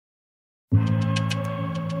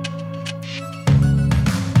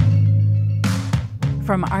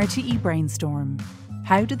From RTE Brainstorm,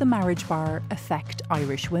 How did the marriage bar affect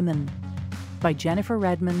Irish women? By Jennifer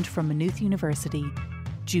Redmond from Maynooth University,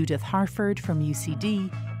 Judith Harford from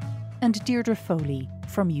UCD, and Deirdre Foley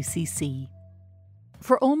from UCC.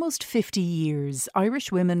 For almost 50 years,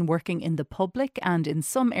 Irish women working in the public and in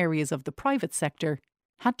some areas of the private sector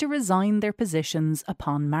had to resign their positions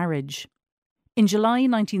upon marriage. In July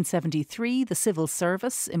 1973, the Civil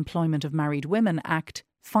Service Employment of Married Women Act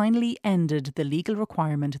finally ended the legal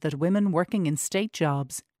requirement that women working in state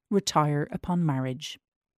jobs retire upon marriage.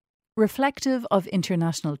 Reflective of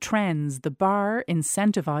international trends, the bar,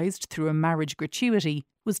 incentivised through a marriage gratuity,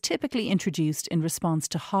 was typically introduced in response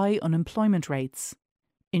to high unemployment rates,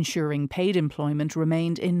 ensuring paid employment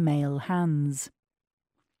remained in male hands.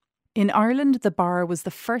 In Ireland, the bar was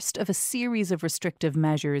the first of a series of restrictive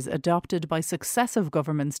measures adopted by successive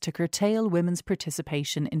governments to curtail women's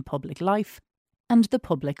participation in public life and the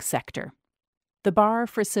public sector. The bar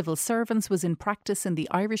for civil servants was in practice in the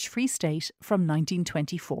Irish Free State from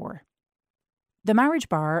 1924. The marriage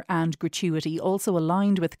bar and gratuity also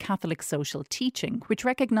aligned with Catholic social teaching, which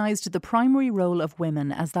recognised the primary role of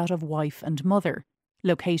women as that of wife and mother,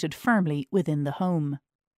 located firmly within the home.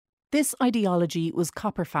 This ideology was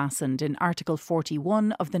copper-fastened in Article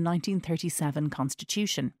 41 of the 1937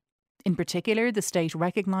 Constitution. In particular, the state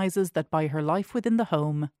recognises that by her life within the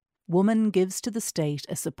home, woman gives to the state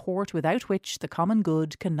a support without which the common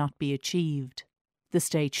good cannot be achieved. The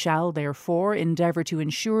state shall, therefore, endeavour to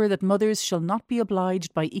ensure that mothers shall not be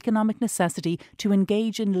obliged by economic necessity to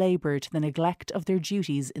engage in labour to the neglect of their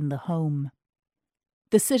duties in the home.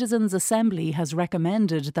 The Citizens' Assembly has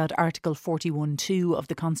recommended that Article 41(2) of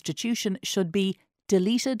the Constitution should be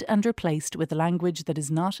deleted and replaced with language that is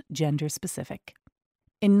not gender-specific.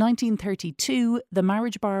 In 1932, the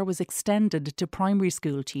marriage bar was extended to primary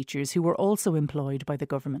school teachers who were also employed by the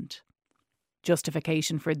government.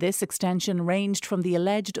 Justification for this extension ranged from the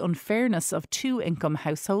alleged unfairness of two-income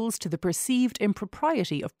households to the perceived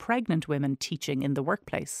impropriety of pregnant women teaching in the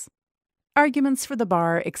workplace. Arguments for the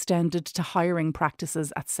bar extended to hiring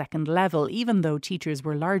practices at second level, even though teachers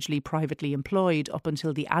were largely privately employed up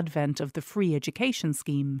until the advent of the free education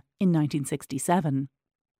scheme in 1967.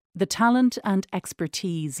 The talent and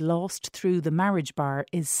expertise lost through the marriage bar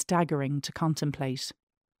is staggering to contemplate.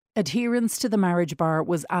 Adherence to the marriage bar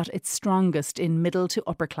was at its strongest in middle to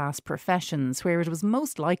upper class professions, where it was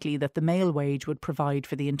most likely that the male wage would provide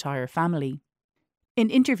for the entire family. In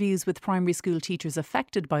interviews with primary school teachers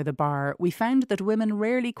affected by the bar, we found that women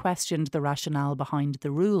rarely questioned the rationale behind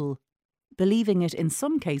the rule, believing it in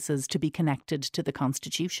some cases to be connected to the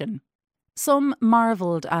Constitution. Some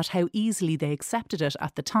marvelled at how easily they accepted it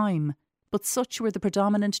at the time, but such were the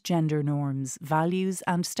predominant gender norms, values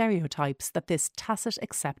and stereotypes that this tacit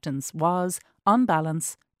acceptance was, on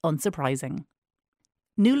balance, unsurprising.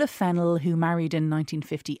 Nuala Fennell, who married in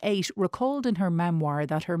 1958, recalled in her memoir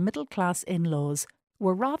that her middle-class in-laws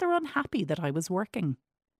were rather unhappy that I was working.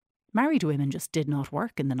 Married women just did not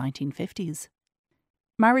work in the 1950s.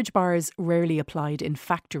 Marriage bars rarely applied in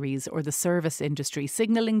factories or the service industry,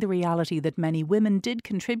 signalling the reality that many women did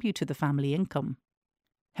contribute to the family income.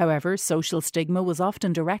 However, social stigma was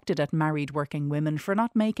often directed at married working women for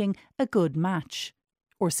not making a good match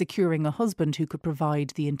or securing a husband who could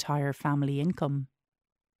provide the entire family income.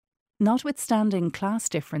 Notwithstanding class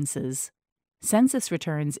differences, census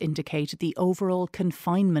returns indicate the overall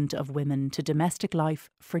confinement of women to domestic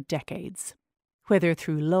life for decades, whether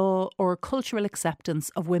through law or cultural acceptance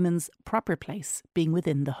of women's proper place being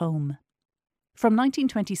within the home. From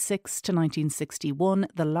 1926 to 1961,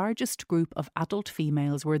 the largest group of adult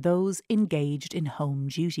females were those engaged in home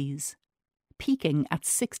duties, peaking at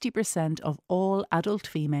 60% of all adult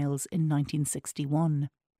females in 1961.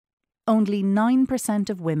 Only 9%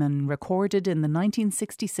 of women recorded in the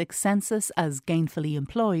 1966 census as gainfully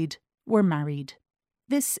employed were married.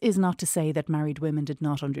 This is not to say that married women did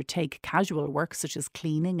not undertake casual work such as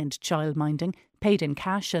cleaning and childminding, paid in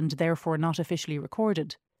cash and therefore not officially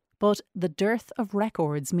recorded. But the dearth of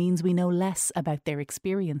records means we know less about their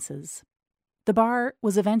experiences. The bar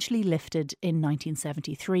was eventually lifted in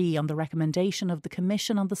 1973 on the recommendation of the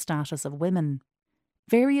Commission on the Status of Women.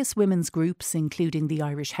 Various women's groups, including the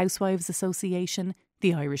Irish Housewives Association,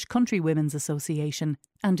 the Irish Country Women's Association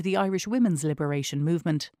and the Irish Women's Liberation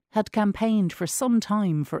Movement, had campaigned for some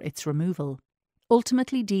time for its removal.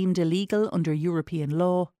 Ultimately deemed illegal under European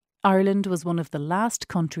law, Ireland was one of the last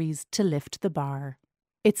countries to lift the bar.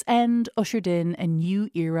 Its end ushered in a new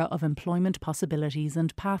era of employment possibilities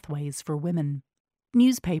and pathways for women.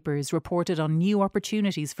 Newspapers reported on new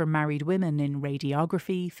opportunities for married women in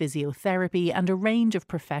radiography, physiotherapy and a range of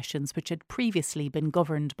professions which had previously been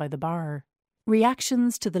governed by the bar.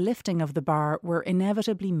 Reactions to the lifting of the bar were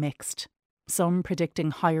inevitably mixed, some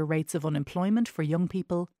predicting higher rates of unemployment for young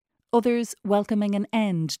people, others welcoming an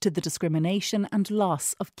end to the discrimination and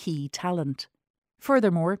loss of key talent.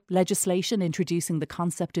 Furthermore, legislation introducing the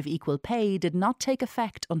concept of equal pay did not take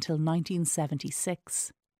effect until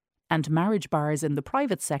 1976. And marriage bars in the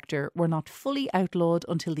private sector were not fully outlawed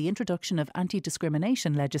until the introduction of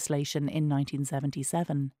anti-discrimination legislation in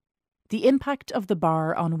 1977. The impact of the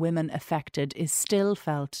bar on women affected is still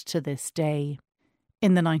felt to this day.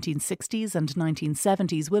 In the 1960s and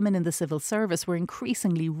 1970s, women in the civil service were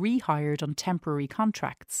increasingly rehired on temporary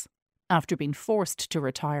contracts, after being forced to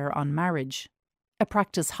retire on marriage, a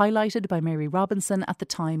practice highlighted by Mary Robinson at the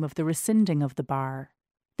time of the rescinding of the bar.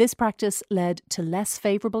 This practice led to less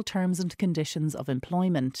favourable terms and conditions of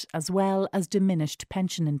employment, as well as diminished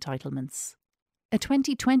pension entitlements. A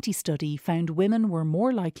 2020 study found women were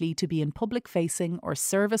more likely to be in public-facing or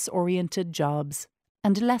service-oriented jobs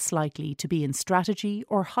and less likely to be in strategy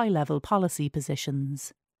or high-level policy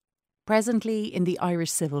positions. Presently, in the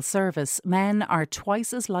Irish civil service, men are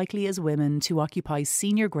twice as likely as women to occupy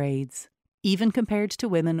senior grades, even compared to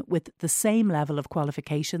women with the same level of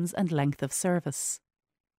qualifications and length of service.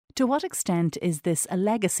 To what extent is this a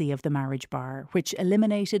legacy of the marriage bar, which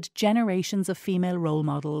eliminated generations of female role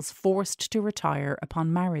models forced to retire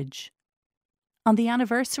upon marriage? On the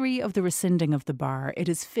anniversary of the rescinding of the bar, it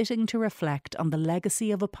is fitting to reflect on the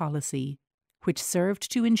legacy of a policy which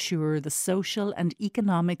served to ensure the social and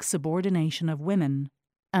economic subordination of women,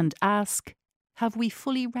 and ask, have we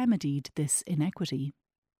fully remedied this inequity?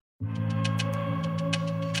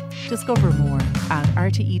 Discover more at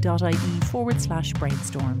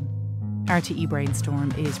rte.ie/brainstorm. RTE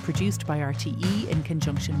Brainstorm is produced by RTE in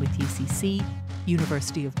conjunction with UCC,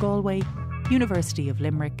 University of Galway, University of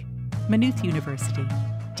Limerick, Maynooth University,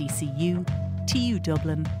 DCU, TU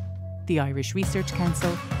Dublin, the Irish Research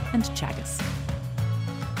Council and Teagasc.